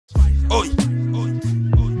Oi.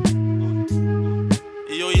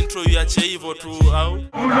 Iyo intro iache hivyo tu au?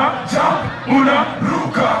 Una jump, una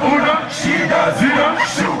ruka, una shida zina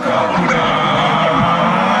shuka,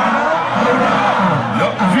 una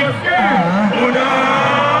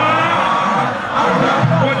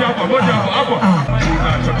moja hapo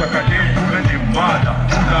unachotaka demu ni mada,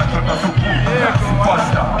 unachotaka supu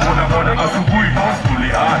pasta, unaona asubuhi boss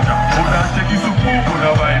tuliacha, unacheki supu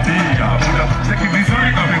unawaibia, unacheki vizuri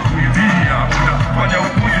amekuibia, unafanya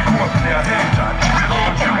upuzi kuwa player hater,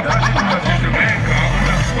 unatetemeka,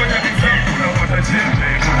 unafanya exam unapata jembe,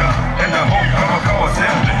 unaenda home kama kawa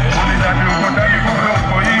sembe, ulidhani uko ndani kumbe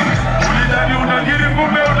uko nje, ulidhani unagiri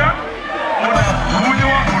kumbe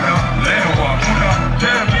unakunywa, unalewa,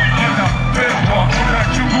 unatema, unapendwa,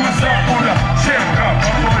 unachunguza, unacheka,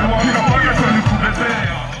 unapanga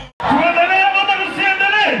tulikuletea. Tuendelee ama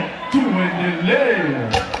tusiendelee? Tuendelee.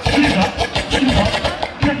 Sikiza.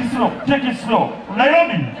 Take it slow.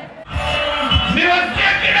 Nairobi.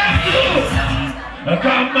 Niwasikie kila mtu.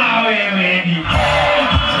 Kama wewe ni.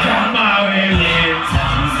 Kama wewe.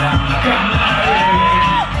 Kama wewe.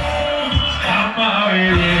 Kama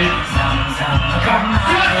wewe.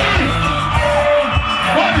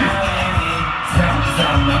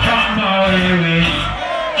 Kama wewe.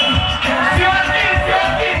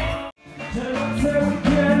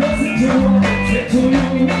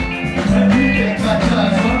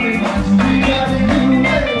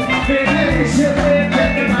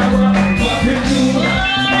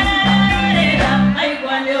 I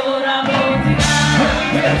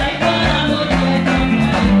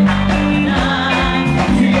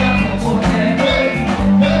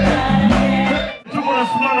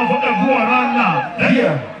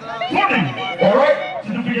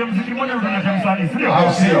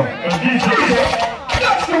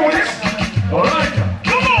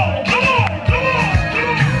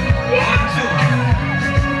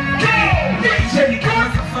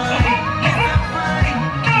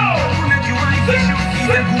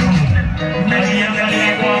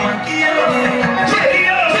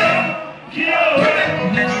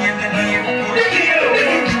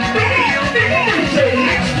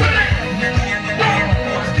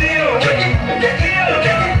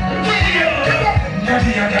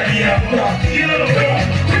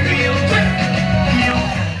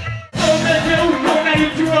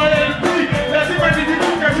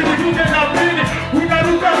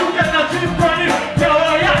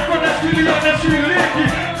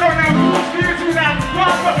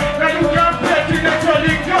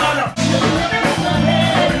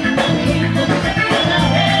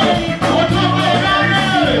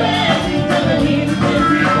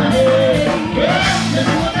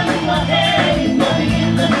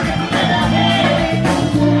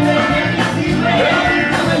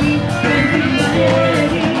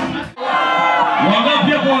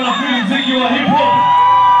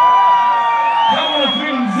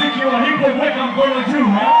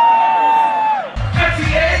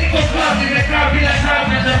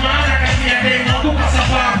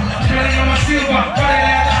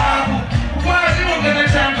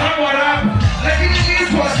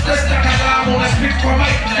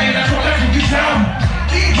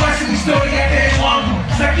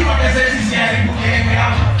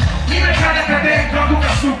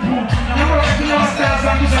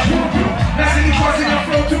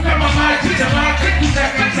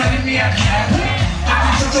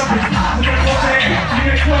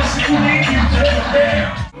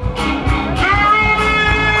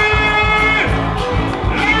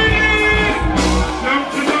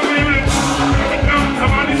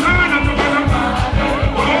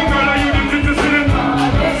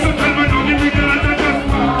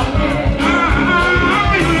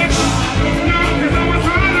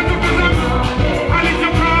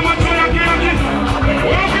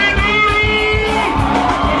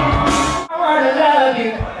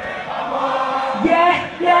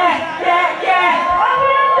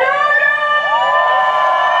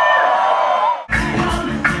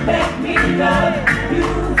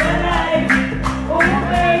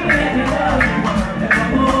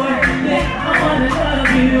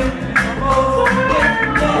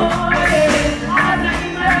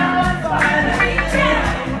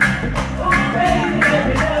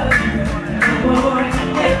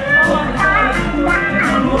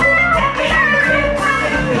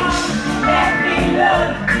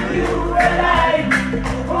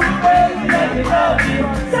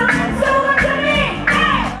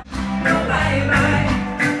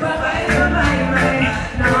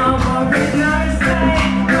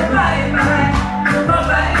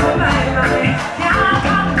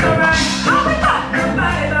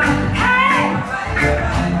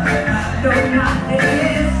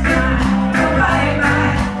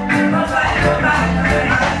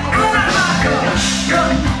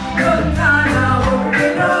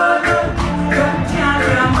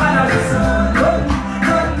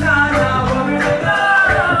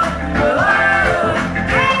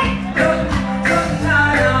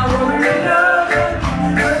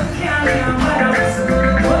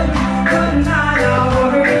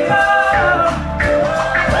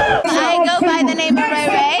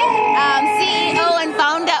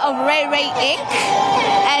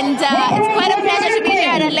It's quite a pleasure to be here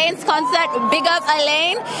at Alaine's concert. Big up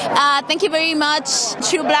Alaine. Thank you very much,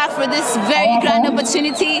 TrueBlaq, for this very grand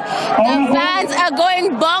opportunity. The fans are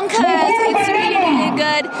going bonkers. It's really, really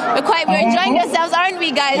good. We're enjoying ourselves, aren't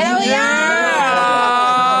we, guys? Hell yeah!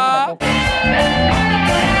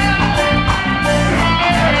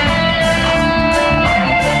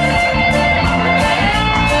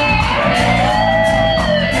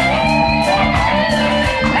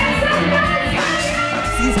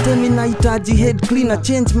 System inahitaji head cleaner,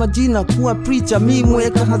 change majina kuwa preacher, mi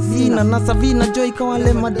mweka hazina na Savina Joy kwa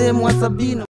wale mademu wa Sabina.